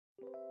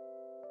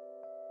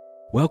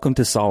Welcome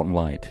to Salt and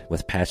Light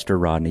with Pastor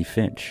Rodney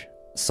Finch.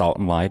 Salt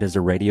and Light is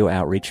a radio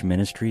outreach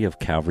ministry of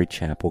Calvary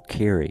Chapel,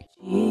 Cary.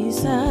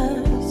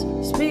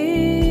 Jesus,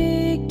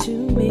 speak to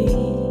me.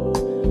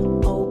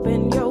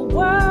 Open your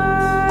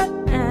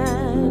word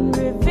and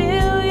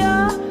reveal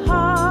your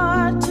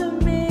heart to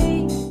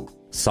me.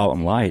 Salt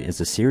and Light is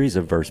a series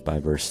of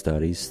verse-by-verse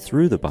studies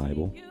through the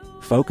Bible,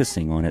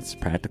 focusing on its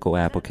practical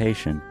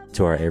application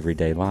to our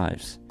everyday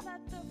lives.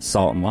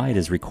 Salt and Light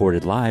is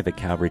recorded live at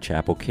Calvary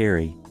Chapel,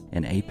 Cary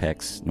in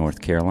Apex,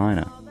 North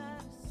Carolina.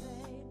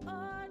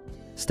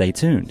 Stay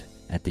tuned.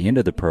 At the end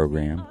of the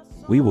program,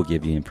 we will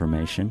give you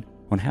information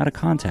on how to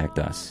contact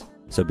us,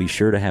 so be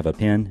sure to have a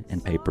pen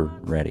and paper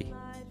ready.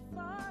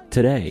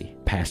 Today,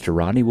 Pastor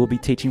Rodney will be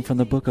teaching from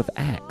the book of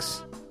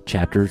Acts,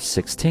 chapter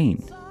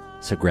 16.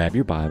 So grab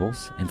your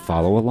Bibles and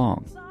follow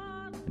along.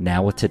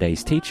 Now with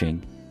today's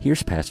teaching,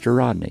 here's Pastor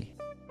Rodney.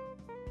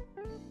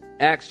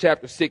 Acts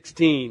chapter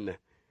 16,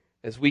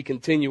 as we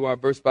continue our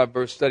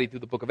verse-by-verse study through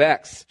the book of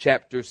Acts,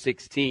 chapter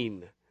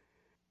 16.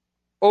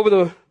 Over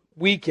the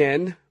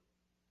weekend,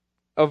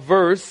 a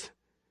verse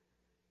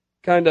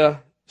kind of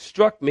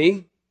struck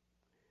me,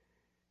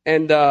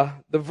 and the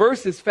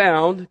verse is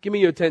found, give me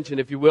your attention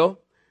if you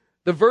will,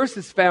 the verse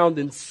is found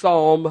in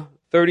Psalm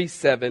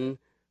 37,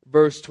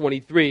 verse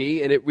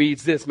 23, and it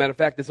reads this. Matter of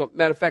fact, it's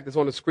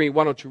on the screen.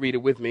 Why don't you read it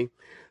with me?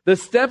 The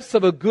steps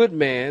of a good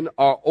man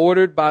are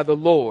ordered by the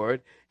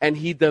Lord, and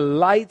he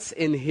delights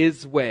in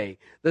his way.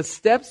 The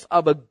steps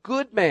of a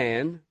good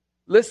man,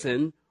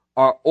 listen,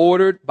 are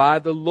ordered by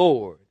the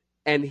Lord,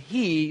 and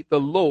he, the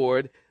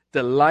Lord,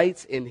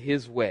 delights in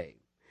his way.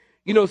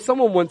 You know,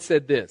 someone once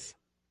said this: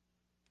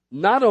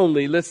 not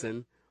only,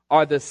 listen,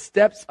 are the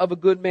steps of a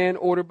good man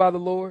ordered by the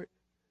Lord,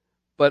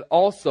 but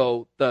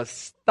also the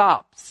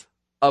stops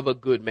of a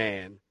good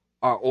man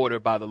are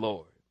ordered by the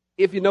Lord.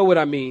 If you know what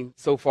I mean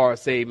so far,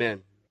 say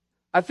amen.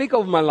 I think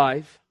over my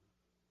life,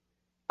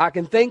 I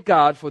can thank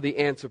God for the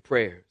answered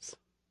prayers.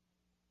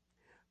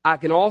 I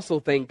can also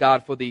thank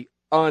God for the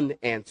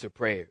unanswered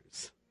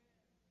prayers.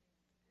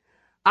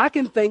 I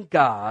can thank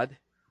God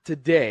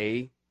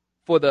today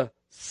for the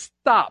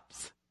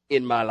stops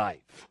in my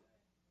life.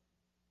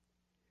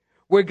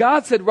 Where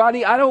God said,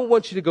 Rodney, I don't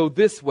want you to go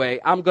this way.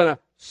 I'm going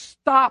to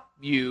stop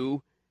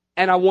you,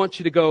 and I want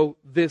you to go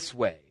this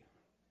way.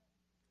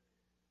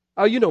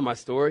 Oh, you know my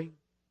story.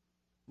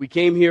 We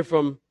came here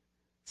from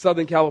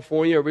Southern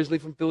California, originally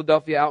from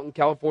Philadelphia, out in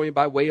California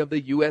by way of the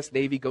U.S.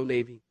 Navy. Go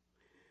Navy.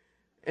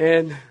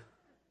 And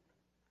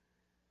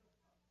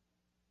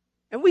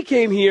we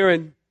came here,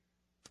 and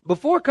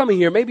before coming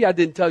here, maybe I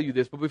didn't tell you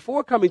this, but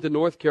before coming to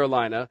North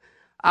Carolina,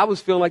 I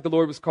was feeling like the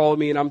Lord was calling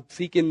me, and I'm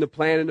seeking the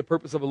plan and the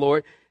purpose of the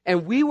Lord.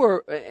 And we were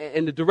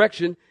in the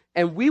direction,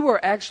 and we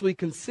were actually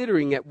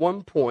considering at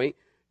one point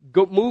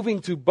moving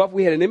to Buffalo.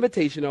 We had an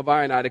invitation of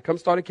I to come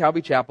start a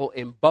Calvary Chapel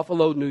in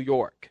Buffalo, New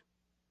York.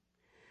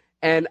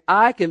 And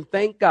I can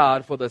thank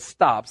God for the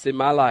stops in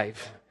my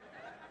life.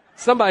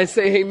 Somebody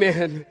say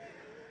amen.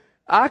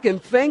 I can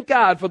thank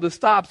God for the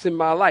stops in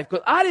my life,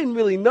 because I didn't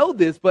really know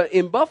this, but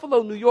in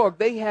Buffalo, New York,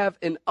 they have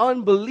an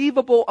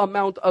unbelievable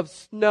amount of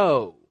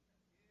snow.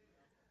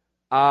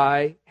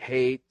 I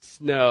hate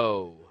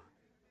snow.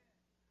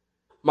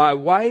 My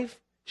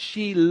wife,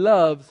 she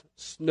loves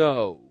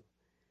snow.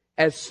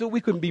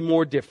 We couldn't be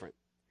more different.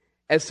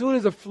 As soon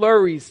as the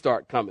flurries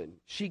start coming,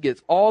 she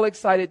gets all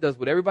excited, does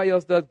what everybody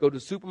else does, go to the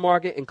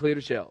supermarket and clear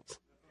the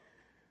shelves.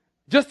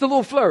 Just a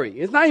little flurry.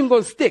 It's not even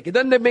going to stick. It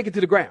doesn't make it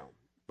to the ground.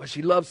 But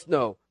she loves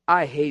snow.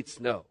 I hate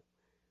snow.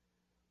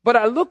 But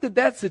I looked at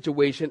that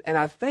situation, and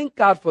I thank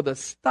God for the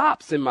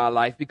stops in my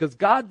life, because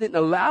God didn't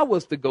allow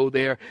us to go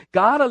there.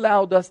 God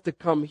allowed us to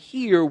come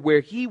here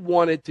where he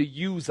wanted to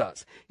use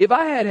us. If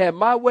I had had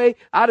my way,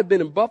 I'd have been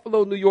in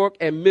Buffalo, New York,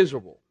 and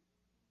miserable.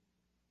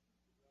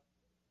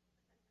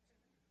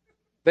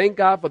 Thank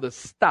God for the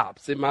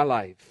stops in my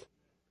life.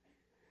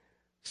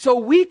 So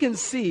we can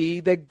see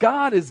that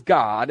God is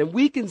God, and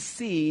we can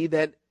see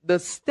that the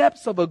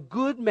steps of a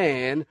good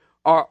man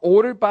are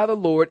ordered by the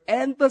Lord,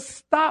 and the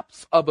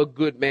stops of a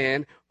good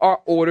man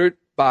are ordered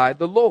by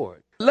the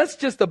Lord. Let's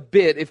just a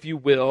bit, if you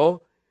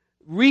will,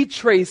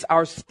 retrace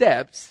our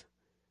steps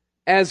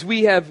as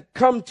we have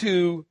come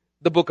to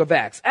the book of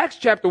Acts. Acts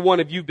chapter 1,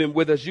 if you've been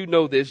with us, you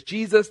know this.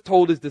 Jesus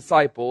told his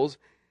disciples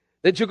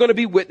that you're going to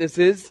be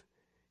witnesses,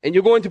 and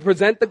you're going to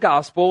present the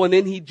gospel, and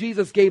then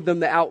Jesus gave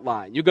them the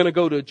outline. You're going to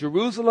go to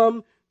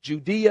Jerusalem,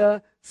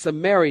 Judea,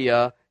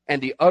 Samaria,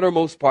 and the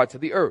uttermost parts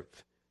of the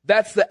earth.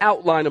 That's the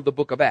outline of the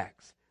book of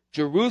Acts.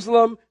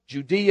 Jerusalem,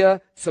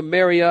 Judea,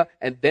 Samaria,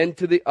 and then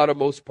to the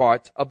uttermost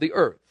parts of the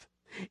earth.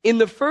 In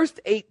the first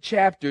 8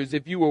 chapters,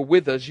 if you were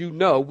with us, you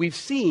know we've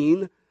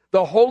seen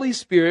the Holy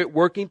Spirit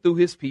working through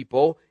his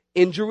people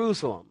in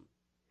Jerusalem.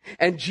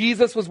 And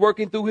Jesus was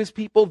working through his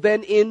people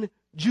then in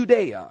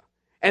Judea.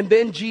 And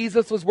then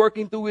Jesus was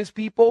working through his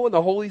people and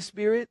the Holy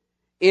Spirit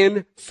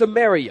in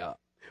Samaria.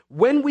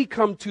 When we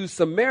come to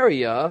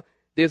Samaria,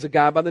 there's a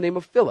guy by the name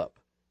of Philip.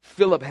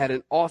 Philip had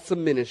an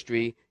awesome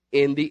ministry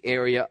in the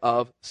area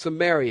of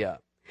Samaria.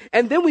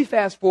 And then we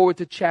fast forward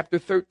to chapter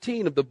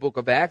 13 of the book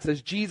of Acts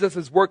as Jesus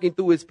is working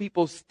through his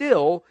people,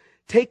 still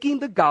taking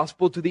the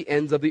gospel to the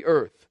ends of the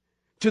earth,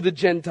 to the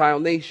Gentile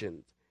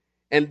nations.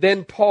 And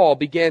then Paul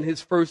began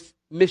his first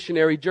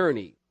missionary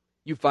journey.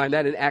 You find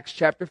that in Acts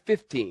chapter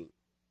 15.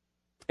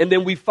 And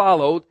then we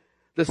followed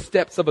the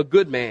steps of a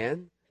good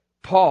man,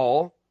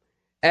 Paul,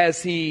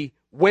 as he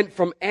went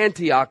from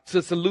Antioch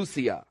to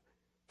Seleucia,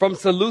 from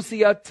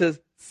Seleucia to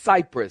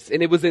Cyprus.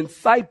 And it was in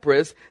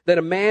Cyprus that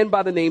a man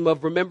by the name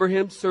of, remember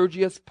him,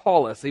 Sergius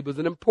Paulus, he was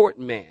an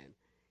important man.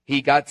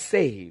 He got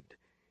saved.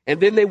 And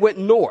then they went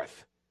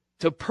north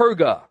to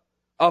Perga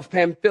of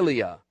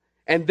Pamphylia.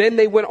 And then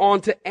they went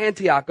on to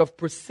Antioch of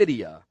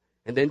Pisidia,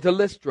 and then to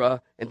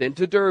Lystra, and then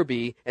to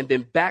Derbe, and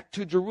then back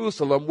to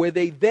Jerusalem, where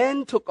they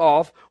then took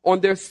off on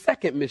their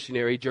second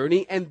missionary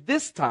journey. And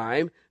this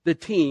time, the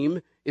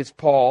team is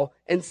Paul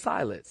and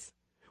Silas.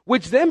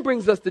 Which then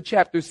brings us to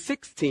chapter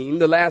 16,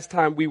 the last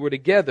time we were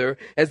together,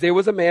 as there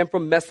was a man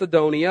from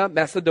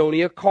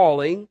Macedonia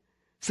calling,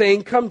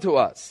 saying, come to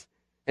us.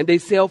 And they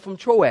sailed from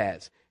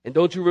Troas. And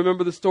don't you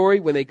remember the story?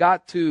 When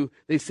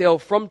they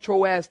sailed from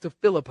Troas to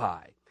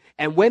Philippi.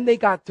 And when they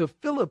got to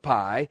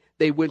Philippi,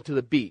 they went to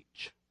the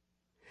beach.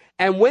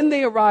 And when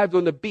they arrived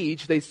on the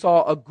beach, they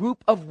saw a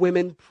group of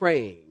women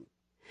praying.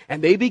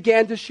 And they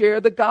began to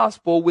share the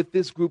gospel with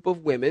this group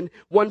of women.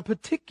 One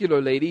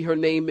particular lady, her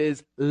name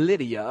is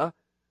Lydia.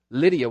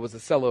 Lydia was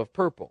a seller of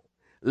purple.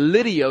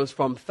 Lydia was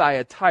from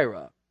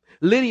Thyatira.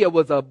 Lydia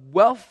was a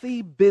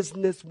wealthy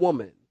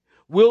businesswoman.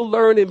 We'll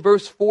learn in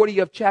verse 40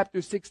 of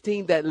chapter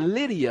 16 that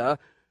Lydia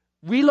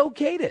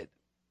relocated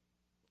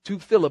to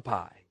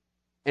Philippi.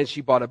 And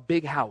she bought a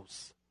big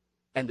house.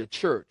 And the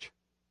church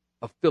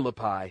of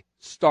Philippi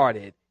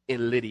started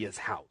in Lydia's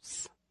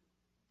house.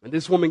 And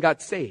this woman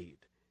got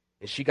saved.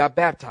 And she got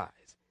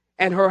baptized.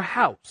 And her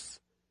house,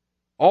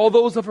 all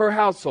those of her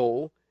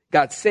household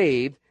got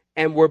saved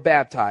and were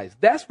baptized.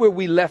 That's where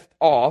we left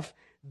off.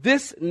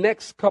 This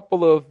next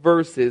couple of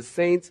verses,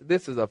 saints,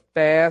 this is a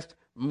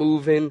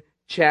fast-moving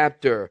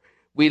chapter.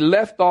 We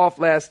left off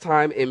last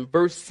time in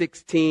verse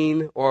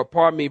 16,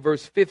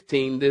 verse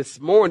 15. This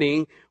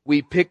morning,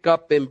 we pick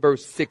up in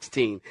verse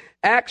 16.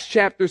 Acts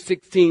chapter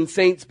 16,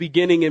 saints,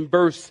 beginning in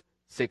verse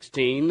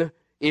 16.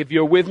 If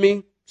you're with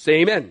me,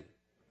 say amen.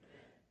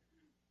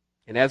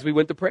 And as we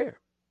went to prayer,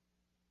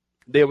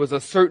 there was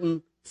a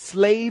certain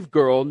slave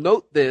girl,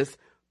 note this,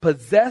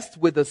 possessed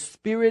with a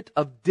spirit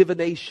of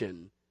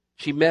divination.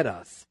 She met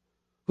us,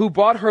 who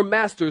brought her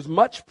masters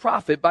much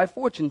profit by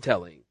fortune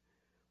telling.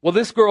 Well,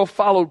 this girl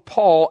followed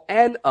Paul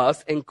and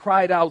us and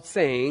cried out,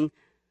 saying,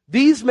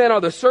 these men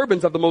are the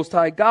servants of the Most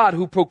High God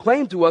who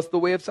proclaim to us the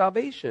way of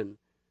salvation.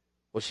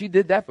 Well, she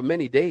did that for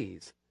many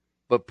days.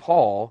 But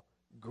Paul,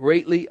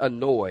 greatly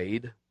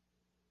annoyed,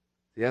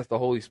 see, that's the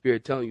Holy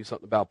Spirit telling you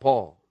something about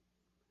Paul,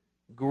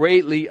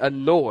 greatly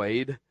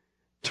annoyed,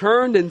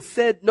 turned and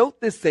said,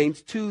 note this,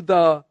 saints, to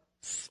the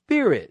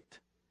Spirit,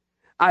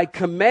 I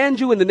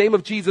command you in the name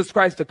of Jesus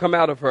Christ to come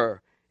out of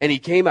her. And he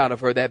came out of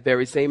her that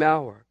very same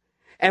hour.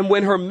 And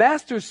when her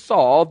masters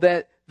saw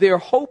that their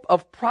hope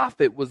of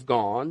profit was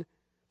gone,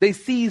 they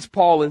seized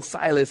Paul and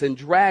Silas and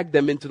dragged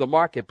them into the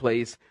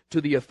marketplace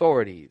to the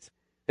authorities.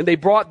 And they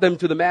brought them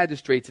to the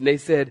magistrates, and they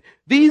said,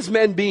 these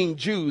men being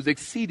Jews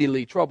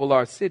exceedingly trouble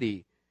our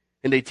city,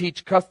 and they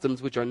teach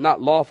customs which are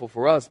not lawful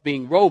for us,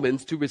 being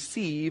Romans, to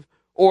receive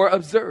or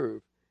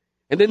observe.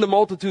 And then the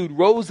multitude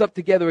rose up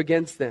together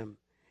against them.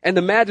 And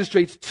the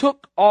magistrates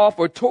took off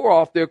or tore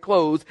off their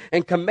clothes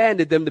and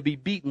commanded them to be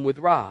beaten with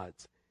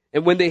rods.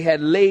 And when they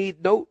had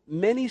laid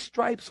many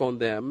stripes on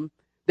them,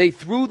 they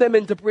threw them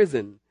into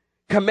prison,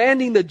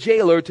 commanding the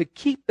jailer to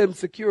keep them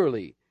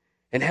securely.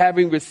 And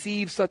having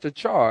received such a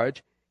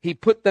charge, he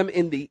put them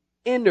in the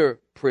inner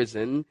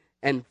prison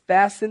and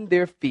fastened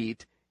their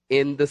feet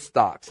in the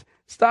stocks.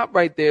 Stop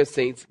right there,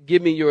 saints.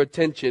 Give me your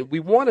attention. We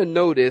want to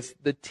notice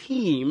the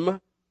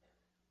team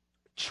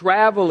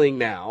traveling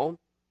now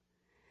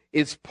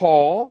is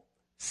Paul,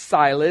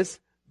 Silas,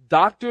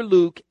 Dr.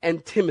 Luke,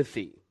 and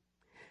Timothy.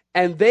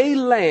 And they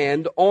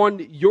land on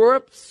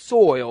Europe's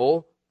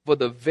soil for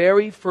the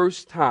very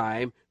first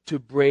time to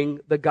bring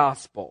the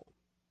gospel.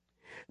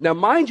 Now,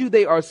 mind you,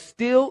 they are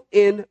still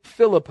in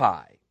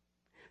Philippi.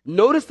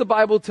 Notice the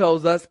Bible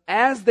tells us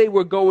as they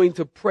were going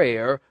to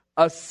prayer,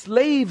 a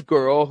slave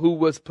girl who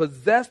was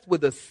possessed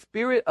with a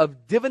spirit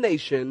of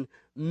divination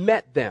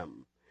met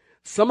them.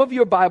 Some of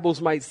your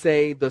Bibles might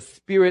say the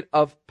spirit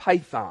of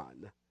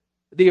Python.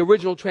 The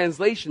original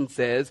translation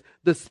says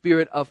the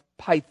spirit of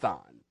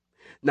Python.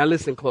 Now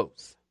listen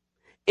close.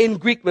 In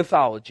Greek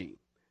mythology,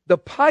 the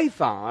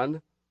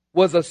python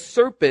was a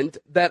serpent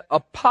that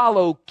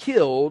Apollo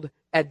killed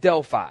at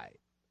Delphi.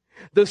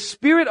 The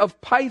spirit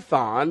of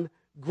Python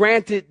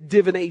granted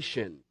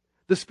divination.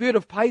 The spirit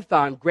of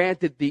Python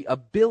granted the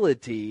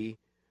ability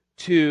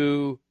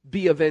to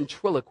be a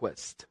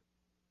ventriloquist.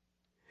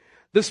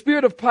 The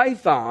spirit of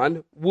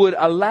Python would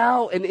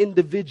allow an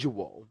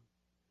individual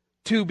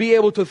to be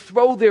able to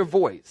throw their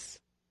voice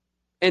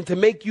and to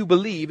make you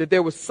believe that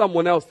there was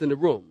someone else in the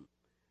room.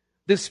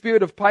 This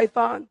spirit of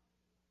Python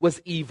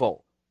was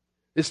evil.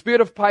 The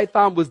spirit of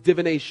Python was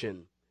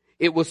divination.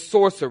 It was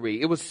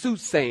sorcery. It was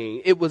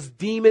soothsaying. It was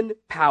demon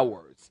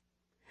powers.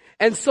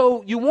 And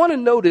so you want to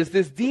notice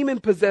this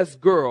demon-possessed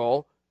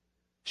girl,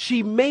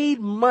 she made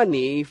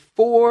money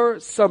for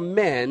some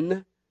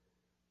men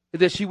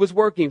that she was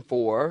working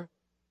for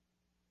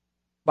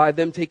by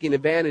them taking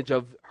advantage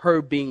of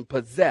her being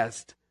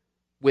possessed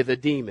with a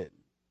demon.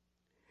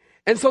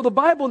 And so the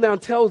Bible now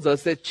tells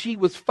us that she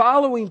was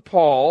following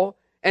Paul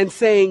and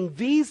saying,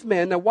 these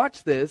men, now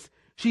watch this,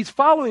 she's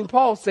following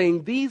Paul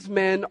saying, these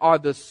men are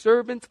the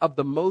servants of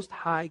the Most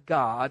High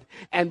God,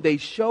 and they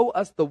show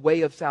us the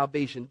way of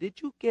salvation.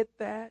 Did you get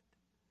that?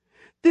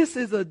 This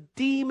is a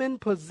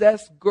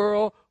demon-possessed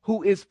girl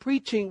who is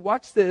preaching,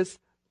 watch this,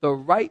 the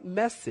right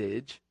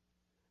message,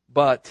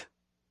 but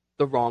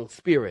the wrong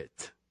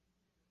spirit.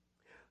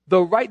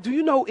 Do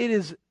you know it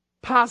is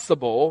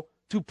possible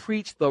to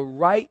preach the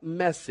right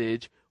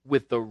message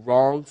with the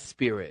wrong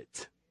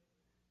spirit?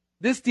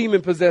 This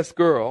demon-possessed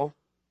girl,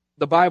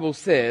 the Bible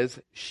says,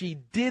 she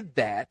did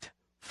that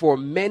for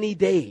many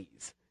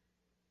days.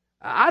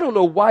 I don't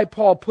know why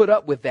Paul put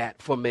up with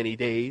that for many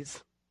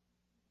days.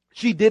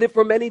 She did it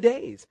for many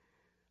days.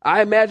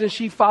 I imagine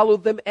she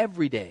followed them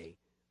every day.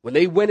 When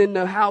they went in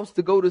the house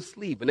to go to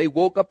sleep and they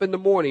woke up in the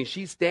morning,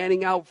 she's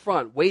standing out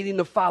front waiting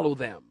to follow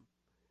them.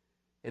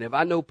 And if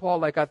I know Paul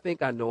like I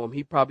think I know him,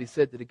 he probably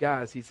said to the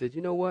guys, he said,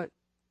 you know what?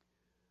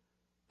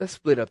 Let's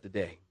split up the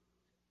day.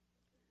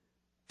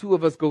 2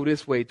 of us go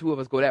this way, 2 of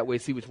us go that way,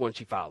 see which one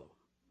she followed.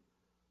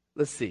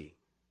 Let's see.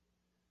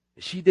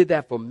 She did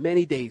that for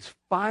many days.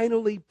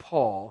 Finally,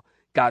 Paul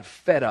got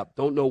fed up.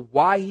 Don't know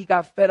why he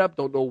got fed up.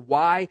 Don't know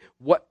why,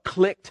 what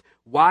clicked.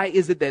 Why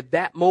is it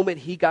that moment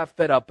he got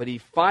fed up? But he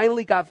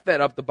finally got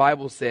fed up, the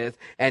Bible says,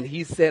 and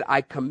he said,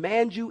 I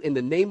command you in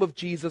the name of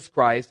Jesus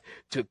Christ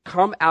to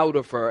come out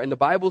of her. And the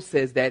Bible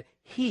says that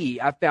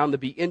I found to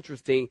be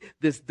interesting,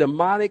 this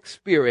demonic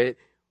spirit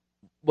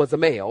was a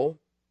male.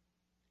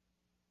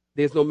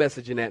 There's no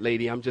message in that,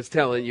 lady. I'm just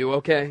telling you,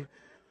 okay?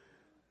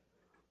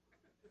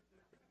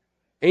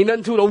 Ain't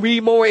nothing to it. Don't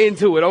read more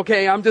into it,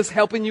 okay? I'm just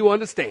helping you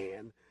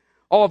understand.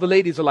 All the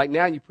ladies are like,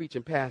 now you're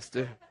preaching,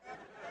 Pastor.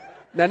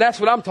 Now that's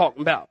what I'm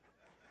talking about.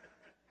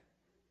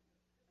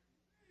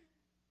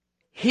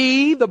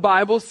 He, the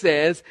Bible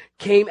says,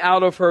 came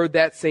out of her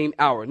that same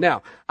hour.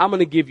 Now, I'm going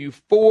to give you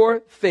 4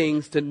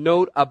 things to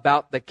note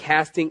about the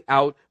casting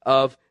out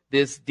of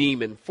this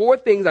demon. 4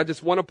 things I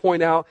just want to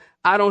point out.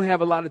 I don't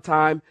have a lot of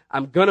time.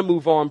 I'm going to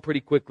move on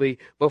pretty quickly.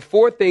 But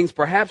 4 things,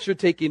 perhaps you're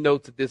taking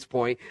notes at this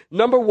point.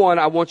 Number 1,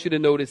 I want you to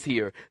notice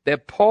here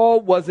that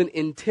Paul wasn't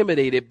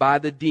intimidated by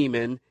the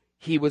demon.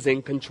 He was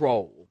in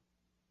control.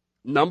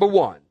 Number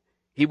 1,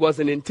 he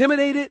wasn't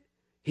intimidated.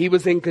 He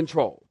was in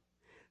control.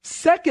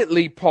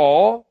 Secondly,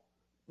 Paul,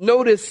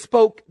 notice,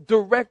 spoke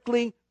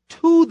directly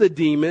to the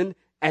demon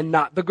and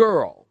not the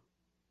girl.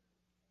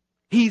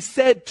 He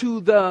said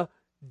to the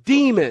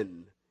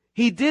demon.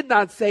 He did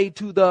not say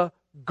to the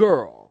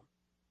girl.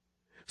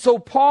 So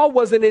Paul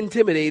wasn't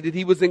intimidated.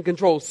 He was in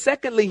control.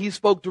 Secondly, he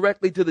spoke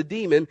directly to the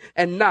demon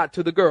and not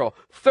to the girl.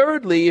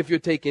 Thirdly, if you're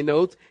taking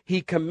notes, he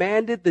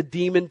commanded the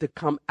demon to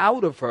come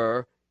out of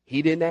her.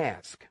 He didn't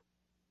ask.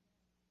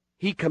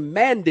 He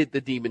commanded the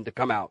demon to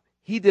come out.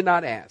 He did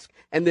not ask.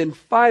 And then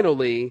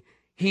finally,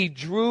 he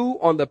drew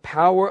on the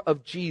power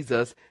of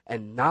Jesus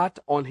and not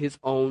on his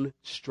own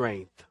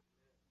strength.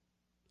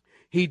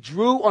 He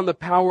drew on the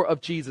power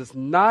of Jesus,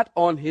 not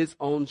on his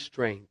own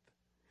strength.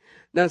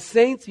 Now,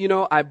 saints,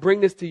 I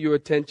bring this to your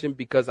attention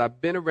because I've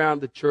been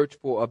around the church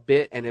for a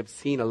bit and have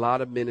seen a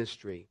lot of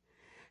ministry.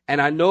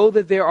 And I know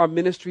that there are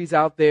ministries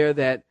out there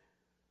that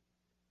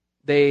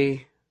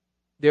their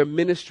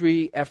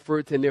ministry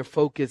efforts and their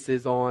focus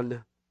is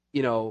on,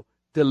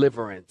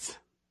 deliverance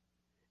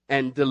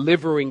and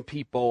delivering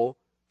people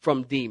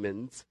from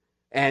demons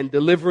and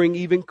delivering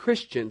even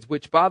Christians,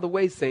 which, by the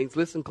way, saints,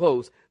 listen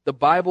close. The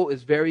Bible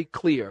is very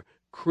clear.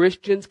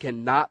 Christians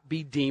cannot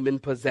be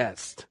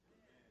demon-possessed.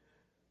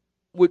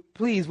 Would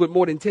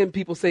more than 10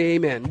 people say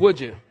amen, would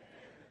you?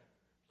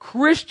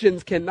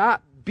 Christians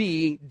cannot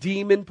be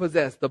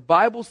demon-possessed. The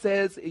Bible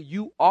says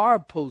you are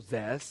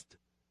possessed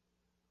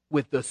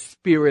with the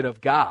Spirit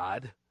of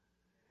God.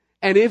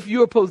 And if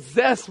you're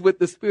possessed with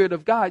the Spirit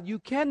of God, you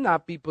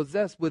cannot be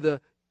possessed with an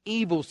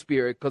evil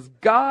spirit, because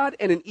God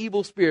and an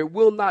evil spirit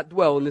will not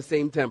dwell in the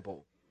same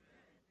temple.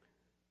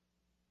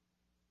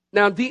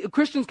 Now,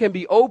 Christians can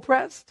be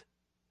oppressed.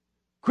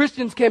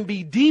 Christians can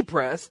be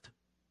depressed.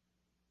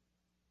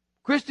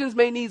 Christians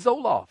may need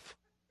Zoloft,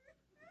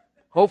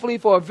 hopefully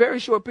for a very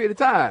short period of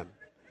time.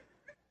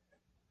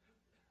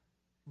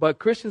 But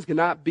Christians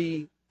cannot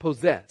be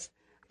possessed.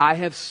 I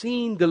have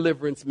seen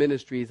deliverance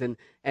ministries and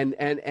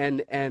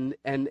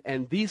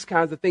these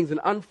kinds of things. And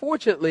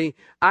unfortunately,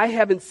 I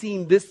haven't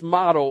seen this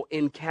model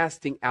in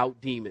casting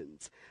out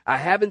demons. I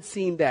haven't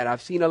seen that.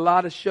 I've seen a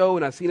lot of show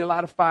and I've seen a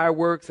lot of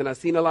fireworks and I've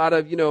seen a lot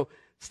of,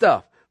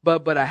 stuff.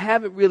 But I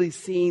haven't really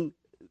seen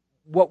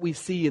what we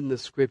see in the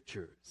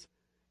scriptures.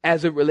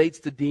 as it relates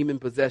to demon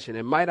possession.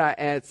 And might I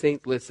add,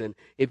 saints, listen,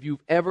 if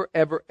you've ever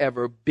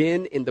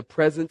been in the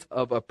presence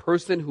of a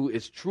person who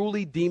is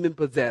truly demon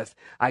possessed,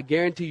 I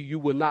guarantee you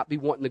will not be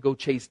wanting to go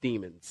chase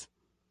demons.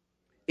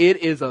 It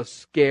is a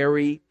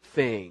scary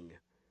thing.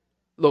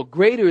 Look,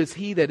 greater is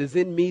he that is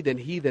in me than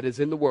he that is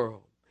in the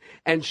world.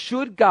 And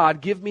should God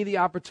give me the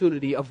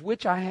opportunity, of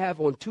which I have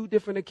on 2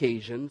 different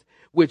occasions,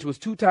 which was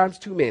 2 times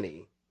too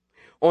many,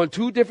 on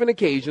 2 different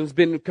occasions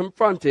been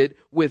confronted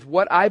with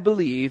what I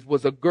believe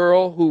was a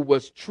girl who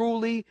was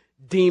truly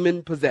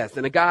demon possessed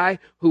and a guy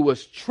who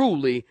was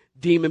truly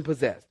demon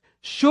possessed.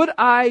 Should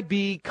I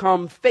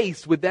become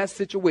faced with that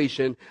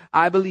situation,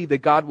 I believe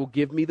that God will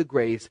give me the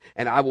grace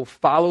and I will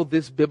follow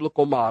this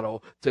biblical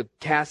model to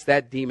cast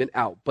that demon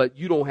out. But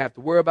you don't have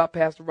to worry about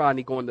Pastor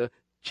Rodney going to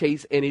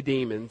chase any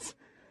demons.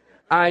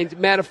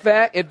 Matter of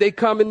fact, if they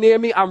coming near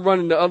me, I'm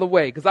running the other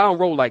way because I don't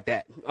roll like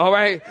that. All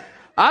right?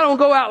 I don't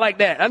go out like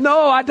that.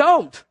 No, I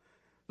don't.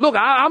 Look,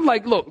 I'm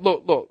like,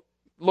 look.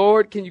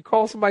 Lord, can you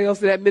call somebody else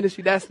to that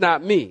ministry? That's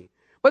not me.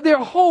 But there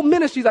are whole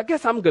ministries. I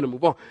guess I'm going to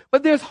move on.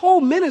 But there's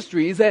whole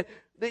ministries that,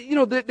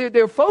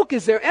 their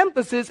focus, their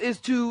emphasis is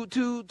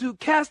to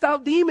cast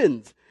out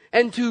demons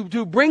and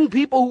to bring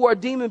people who are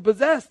demon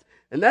possessed.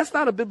 And that's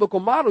not a biblical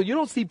model. You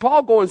don't see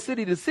Paul going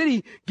city to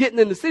city, getting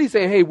in the city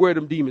saying, hey, where are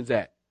them demons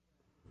at?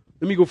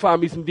 Let me go find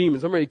me some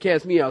demons. I'm ready to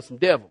cast me out some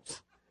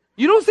devils.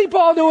 You don't see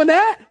Paul doing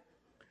that.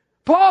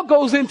 Paul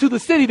goes into the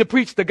city to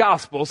preach the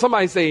gospel.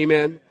 Somebody say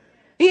amen.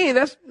 He ain't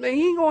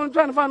going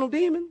trying to find no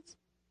demons.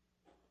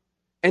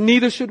 And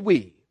neither should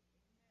we.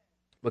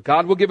 But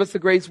God will give us the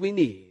grace we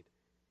need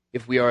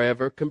if we are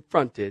ever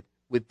confronted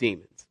with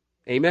demons.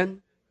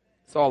 Amen?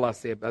 That's all I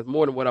say. That's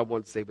more than what I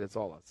want to say, but that's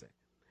all I say.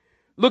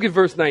 Look at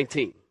verse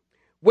 19.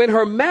 When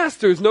her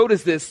masters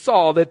noticed this,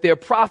 saw that their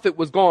prophet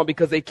was gone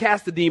because they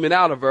cast the demon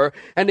out of her,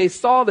 and they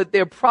saw that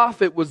their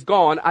prophet was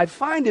gone, I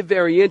find it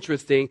very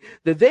interesting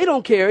that they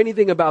don't care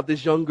anything about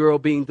this young girl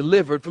being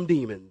delivered from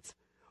demons.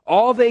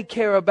 All they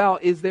care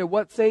about is their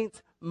what,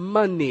 saints?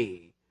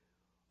 Money.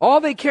 All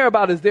they care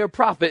about is their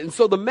profit. And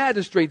so the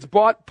magistrates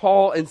brought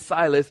Paul and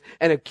Silas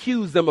and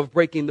accused them of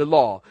breaking the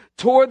law,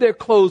 tore their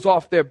clothes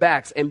off their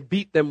backs, and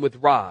beat them with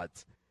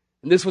rods.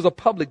 And this was a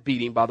public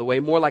beating, by the way,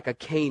 more like a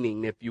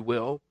caning, if you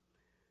will.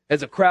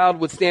 As a crowd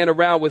would stand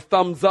around with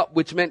thumbs up,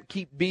 which meant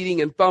keep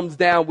beating, and thumbs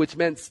down, which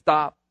meant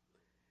stop.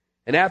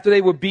 And after they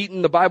were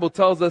beaten, the Bible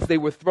tells us they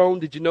were thrown,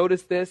 did you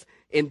notice this?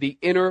 In the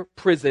inner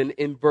prison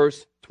in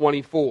verse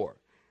 24.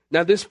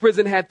 Now, this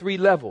prison had 3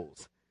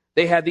 levels.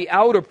 They had the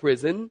outer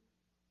prison,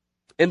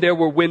 and there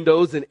were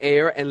windows and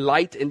air and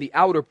light in the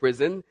outer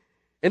prison.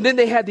 And then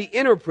they had the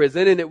inner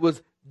prison, and it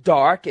was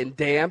dark and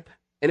damp,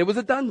 and it was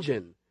a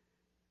dungeon.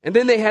 And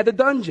then they had the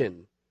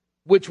dungeon,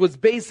 which was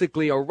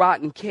basically a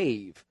rotten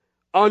cave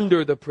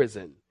under the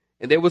prison.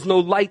 And there was no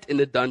light in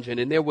the dungeon,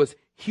 and there was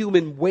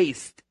human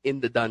waste in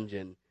the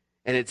dungeon,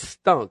 and it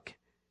stunk.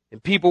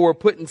 And people were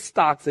put in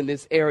stocks in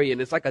this area, and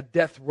it's like a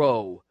death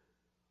row,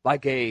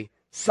 like a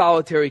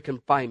solitary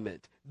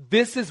confinement.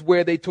 This is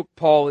where they took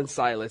Paul and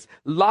Silas,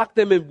 locked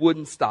them in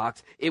wooden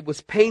stocks. It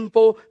was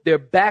painful. Their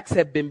backs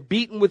had been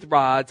beaten with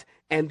rods,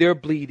 and they're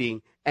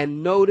bleeding.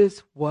 And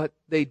notice what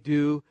they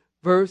do.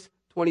 Verse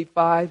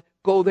 25,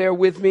 go there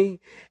with me.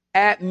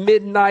 At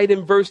midnight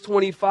in verse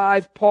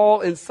 25,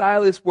 Paul and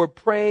Silas were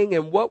praying,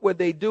 and what were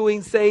they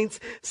doing, saints?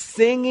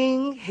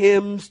 Singing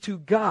hymns to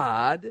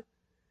God.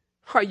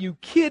 Are you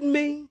kidding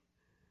me?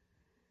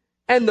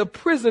 And the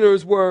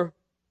prisoners were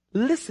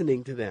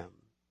listening to them.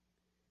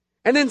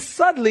 And then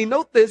suddenly,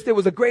 note this, there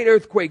was a great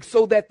earthquake,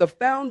 so that the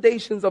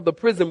foundations of the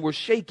prison were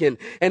shaken,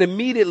 and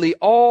immediately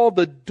all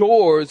the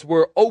doors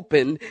were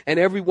opened, and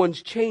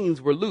everyone's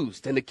chains were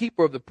loosed. And the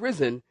keeper of the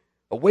prison,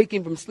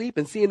 awaking from sleep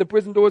and seeing the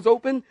prison doors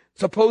open,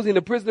 supposing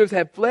the prisoners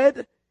had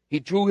fled, he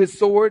drew his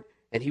sword,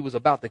 and he was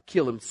about to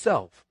kill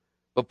himself.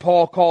 But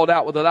Paul called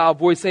out with a loud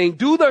voice, saying,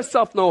 do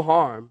thyself no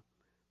harm,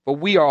 for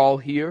we are all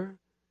here.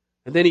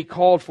 And then he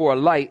called for a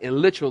light, and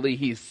literally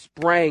he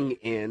sprang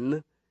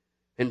in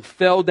and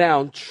fell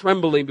down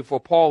trembling before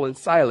Paul and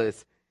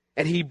Silas.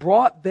 And he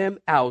brought them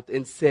out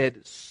and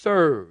said,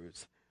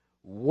 sirs,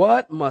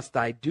 what must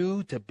I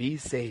do to be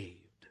saved?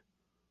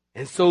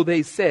 And so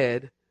they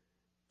said,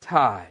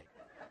 tithe.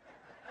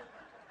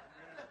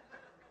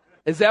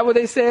 Is that what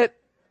they said?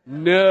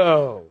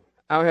 No.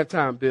 I don't have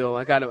time, Bill.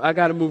 I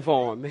gotta move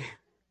on, man.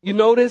 You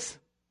notice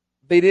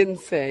they didn't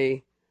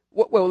say,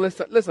 well, let's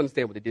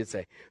understand what they did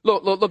say.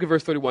 Look at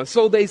verse 31.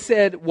 So they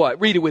said what?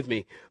 Read it with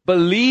me.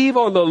 Believe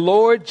on the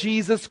Lord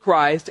Jesus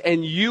Christ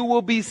and you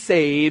will be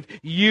saved,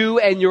 you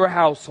and your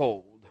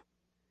household.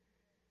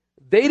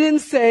 They didn't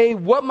say,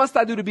 what must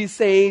I do to be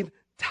saved?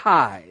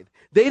 Tithe.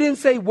 They didn't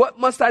say, what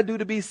must I do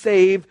to be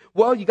saved?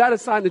 Well, you got to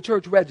sign the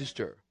church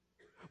register.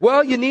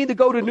 Well, you need to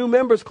go to new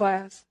members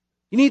class.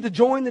 You need to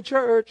join the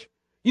church.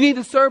 You need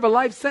to serve a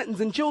life sentence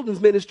in children's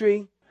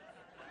ministry.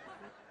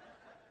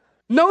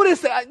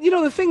 Notice,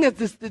 the thing that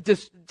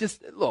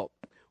just look,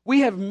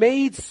 we have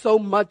made so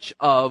much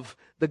of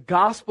the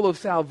gospel of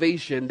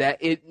salvation that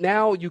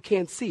now you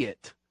can't see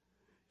it.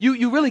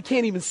 You really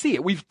can't even see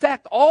it. We've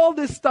stacked all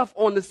this stuff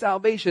on the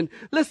salvation.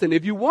 Listen,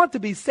 if you want to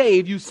be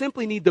saved, you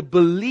simply need to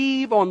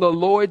believe on the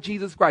Lord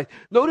Jesus Christ.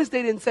 Notice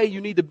they didn't say if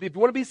you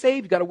want to be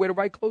saved, you got to wear the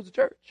right clothes to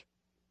church.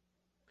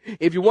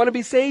 If you want to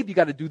be saved, you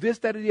got to do this,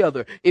 that, or the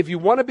other. If you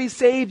want to be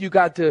saved, you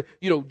got to,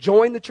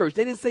 join the church.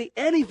 They didn't say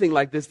anything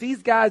like this.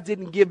 These guys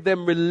didn't give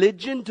them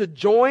religion to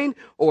join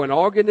or an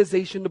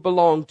organization to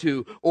belong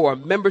to or a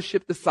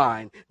membership to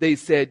sign. They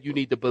said you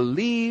need to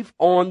believe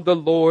on the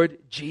Lord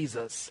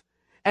Jesus.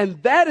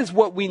 And that is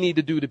what we need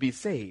to do to be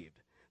saved.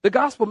 The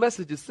gospel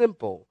message is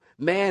simple.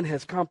 Man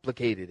has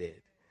complicated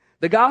it.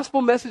 The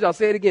gospel message, I'll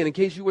say it again in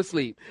case you were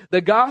asleep.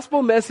 The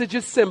gospel message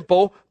is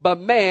simple, but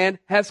man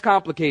has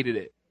complicated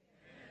it.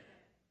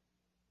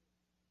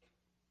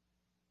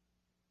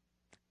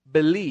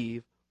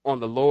 Believe on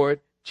the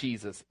Lord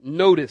Jesus.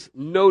 Notice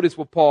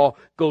what Paul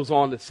goes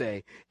on to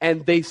say.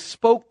 And they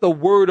spoke the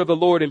word of the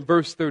Lord in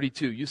verse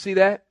 32. You see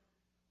that?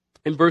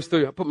 In verse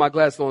 30, I put my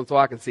glasses on so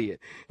I can see it.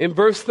 In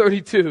verse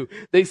 32,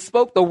 they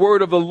spoke the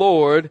word of the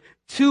Lord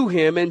to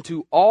him and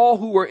to all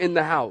who were in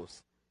the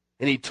house.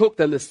 And he took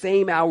them the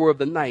same hour of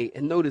the night.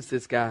 And notice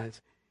this,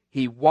 guys.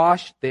 He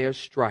washed their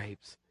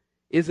stripes.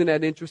 Isn't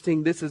that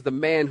interesting? This is the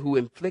man who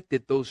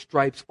inflicted those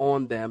stripes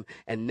on them,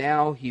 and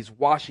now he's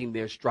washing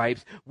their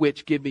stripes,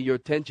 which, give me your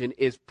attention,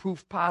 is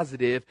proof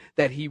positive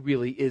that he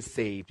really is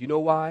saved. You know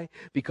why?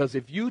 Because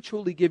if you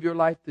truly give your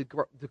life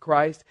to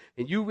Christ,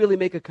 and you really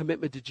make a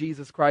commitment to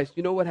Jesus Christ,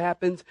 you know what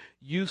happens?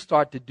 You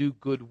start to do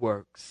good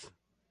works.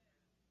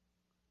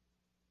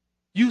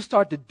 You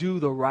start to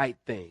do the right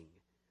thing.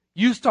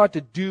 You start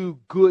to do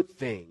good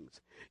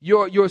things.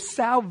 Your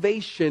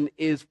salvation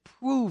is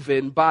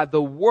proven by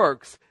the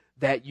works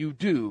that you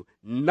do,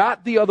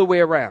 not the other way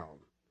around.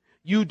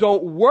 You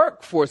don't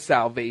work for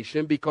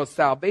salvation because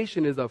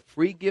salvation is a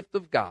free gift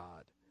of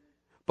God.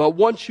 But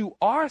once you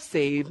are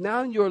saved,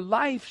 now your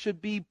life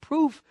should be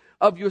proof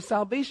of your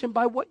salvation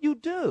by what you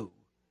do.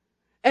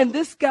 And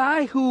this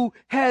guy who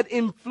had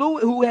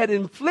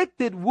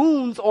inflicted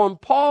wounds on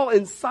Paul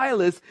and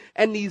Silas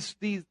and these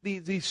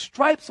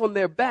stripes on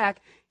their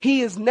back,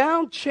 he is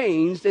now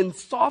changed and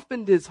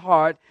softened his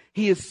heart.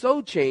 He is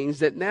so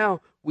changed that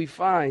now we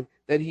find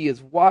that he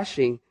is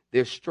washing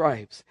their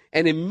stripes.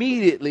 And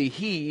immediately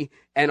he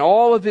and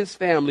all of his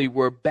family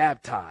were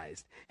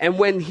baptized. And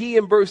when he,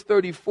 in verse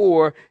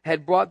 34,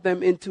 had brought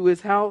them into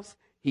his house,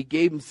 he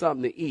gave them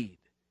something to eat.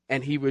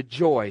 And he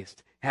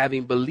rejoiced,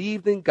 having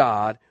believed in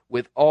God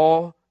with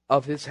all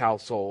of his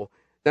household.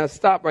 Now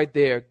stop right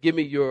there. Give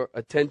me your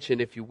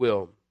attention, if you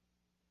will.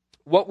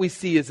 What we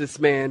see is this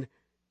man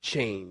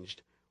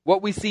changed.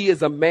 What we see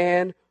is a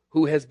man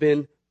who has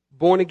been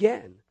born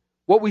again.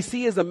 What we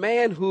see is a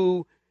man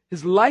who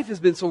his life has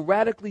been so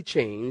radically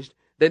changed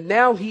that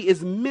now he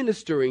is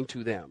ministering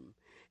to them.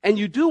 And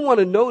you do want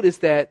to notice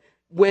that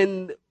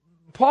when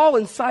Paul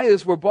and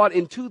Silas were brought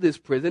into this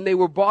prison, they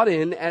were brought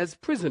in as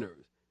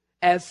prisoners,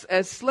 as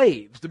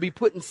slaves to be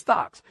put in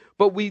stocks.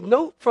 But we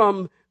note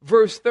from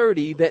verse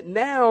 30 that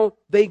now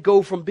they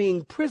go from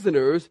being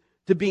prisoners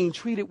to being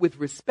treated with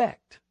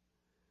respect.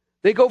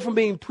 They go from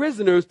being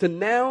prisoners to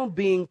now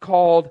being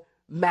called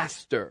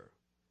master.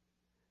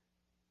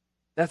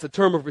 That's a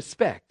term of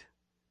respect.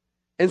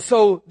 And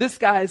so this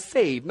guy is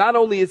saved. Not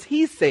only is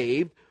he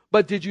saved,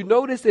 but did you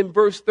notice in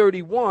verse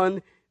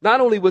 31, not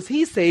only was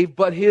he saved,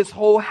 but his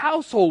whole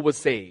household was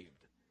saved.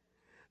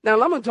 Now,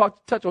 I'm going to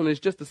touch on this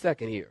just a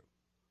second here.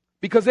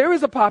 Because there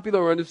is a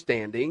popular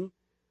understanding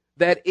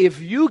that if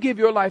you give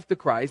your life to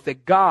Christ,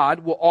 that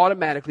God will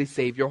automatically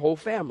save your whole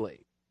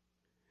family.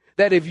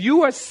 That if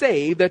you are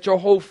saved, that your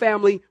whole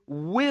family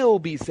will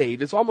be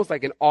saved. It's almost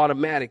like an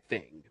automatic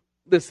thing.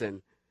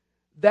 Listen,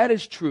 that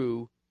is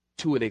true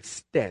to an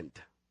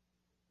extent.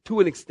 To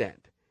an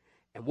extent.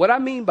 And what I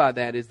mean by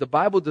that is the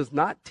Bible does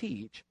not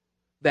teach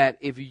that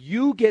if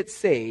you get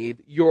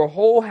saved, your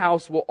whole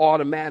house will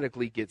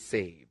automatically get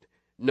saved.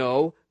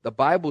 No, the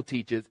Bible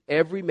teaches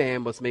every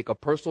man must make a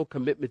personal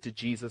commitment to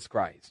Jesus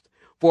Christ.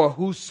 For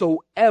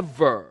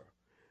whosoever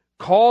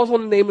calls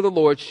on the name of the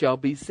Lord shall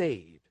be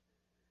saved.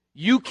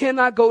 You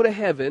cannot go to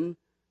heaven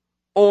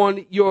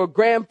on your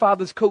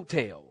grandfather's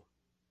coattail.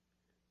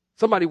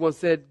 Somebody once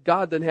said,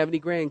 God doesn't have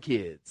any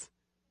grandkids,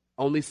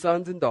 only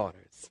sons and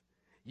daughters.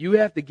 You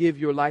have to give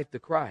your life to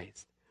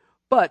Christ.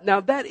 But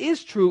now that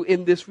is true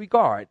in this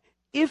regard.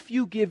 If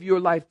you give your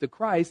life to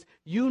Christ,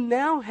 you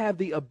now have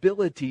the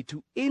ability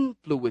to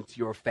influence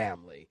your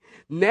family.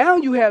 Now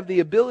you have the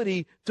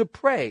ability to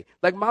pray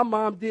like my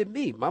mom did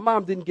me. My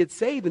mom didn't get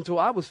saved until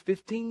I was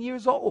 15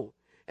 years old.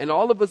 And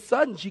all of a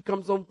sudden she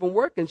comes home from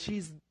work and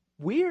she's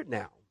weird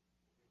now.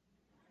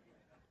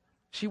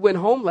 She went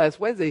home last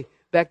Wednesday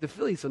back to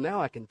Philly, so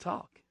now I can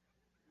talk.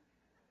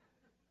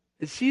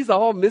 And she's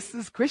all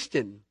Mrs.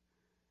 Christian.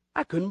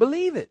 I couldn't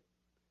believe it.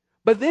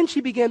 But then she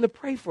began to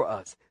pray for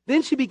us.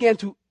 Then she began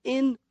to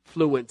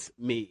influence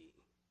me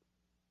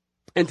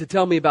and to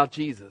tell me about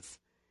Jesus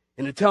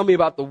and to tell me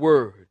about the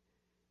Word.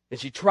 And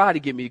she tried to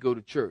get me to go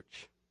to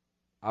church.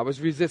 I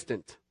was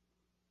resistant,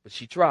 but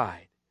she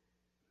tried.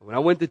 When I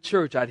went to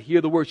church, I'd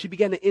hear the word. She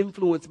began to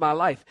influence my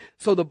life.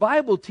 So the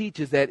Bible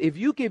teaches that if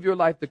you give your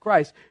life to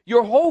Christ,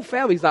 your whole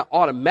family's not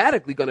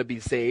automatically going to be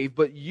saved,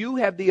 but you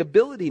have the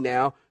ability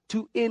now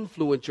to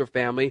influence your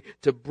family,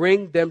 to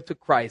bring them to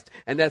Christ.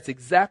 And that's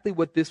exactly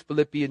what this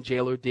Philippian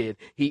jailer did.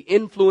 He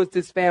influenced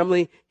his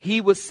family.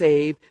 He was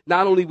saved.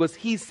 Not only was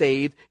he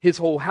saved, his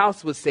whole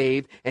house was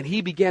saved, and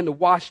he began to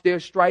wash their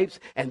stripes,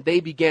 and they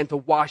began to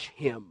wash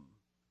him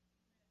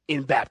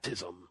in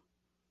baptism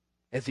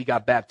as he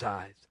got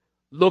baptized.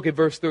 Look at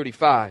verse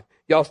 35.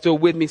 Y'all still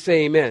with me?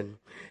 Say amen.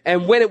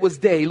 And when it was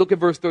day, look at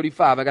verse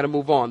 35. I got to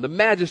move on. The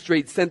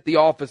magistrate sent the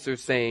officer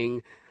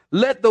saying,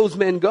 let those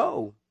men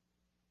go.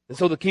 And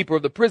so the keeper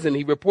of the prison,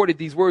 he reported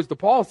these words to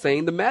Paul,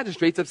 saying, the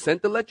magistrates have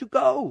sent to let you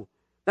go.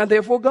 Now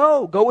therefore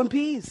go in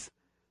peace.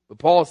 But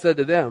Paul said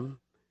to them,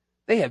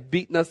 they have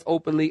beaten us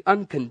openly,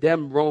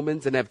 uncondemned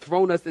Romans, and have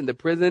thrown us into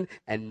prison.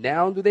 And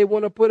now do they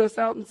want to put us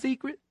out in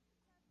secret?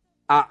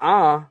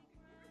 No,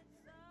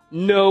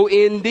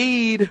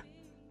 indeed.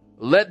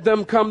 Let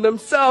them come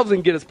themselves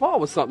and get us. Paul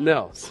was something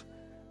else.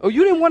 Oh,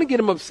 you didn't want to get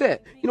him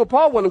upset. You know,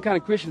 Paul wasn't the kind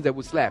of Christians that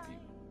would slap you.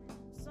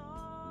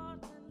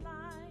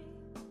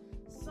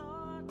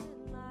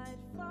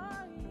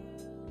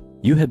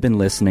 You have been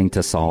listening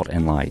to Salt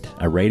and Light,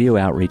 a radio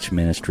outreach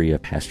ministry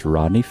of Pastor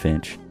Rodney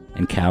Finch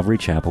and Calvary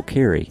Chapel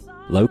Cary,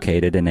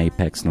 located in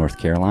Apex, North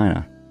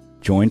Carolina.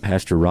 Join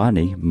Pastor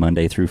Rodney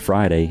Monday through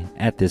Friday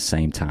at this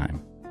same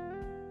time.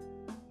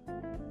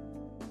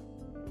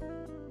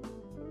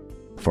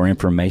 For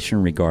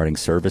information regarding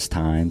service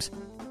times,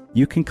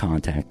 you can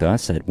contact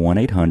us at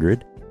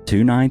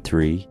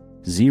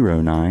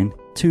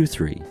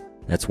 1-800-293-0923.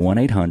 That's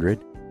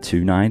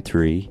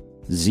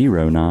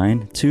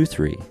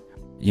 1-800-293-0923.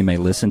 You may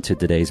listen to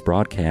today's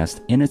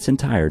broadcast in its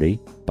entirety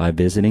by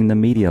visiting the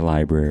media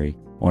library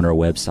on our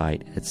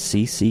website at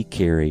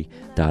cccary.org.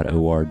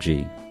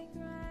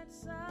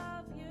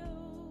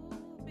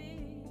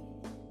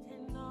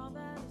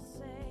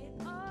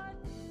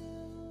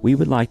 We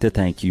would like to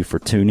thank you for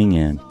tuning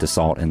in to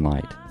Salt and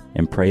Light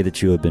and pray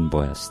that you have been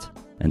blessed.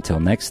 Until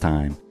next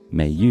time,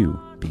 may you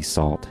be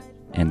salt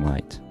and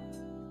light.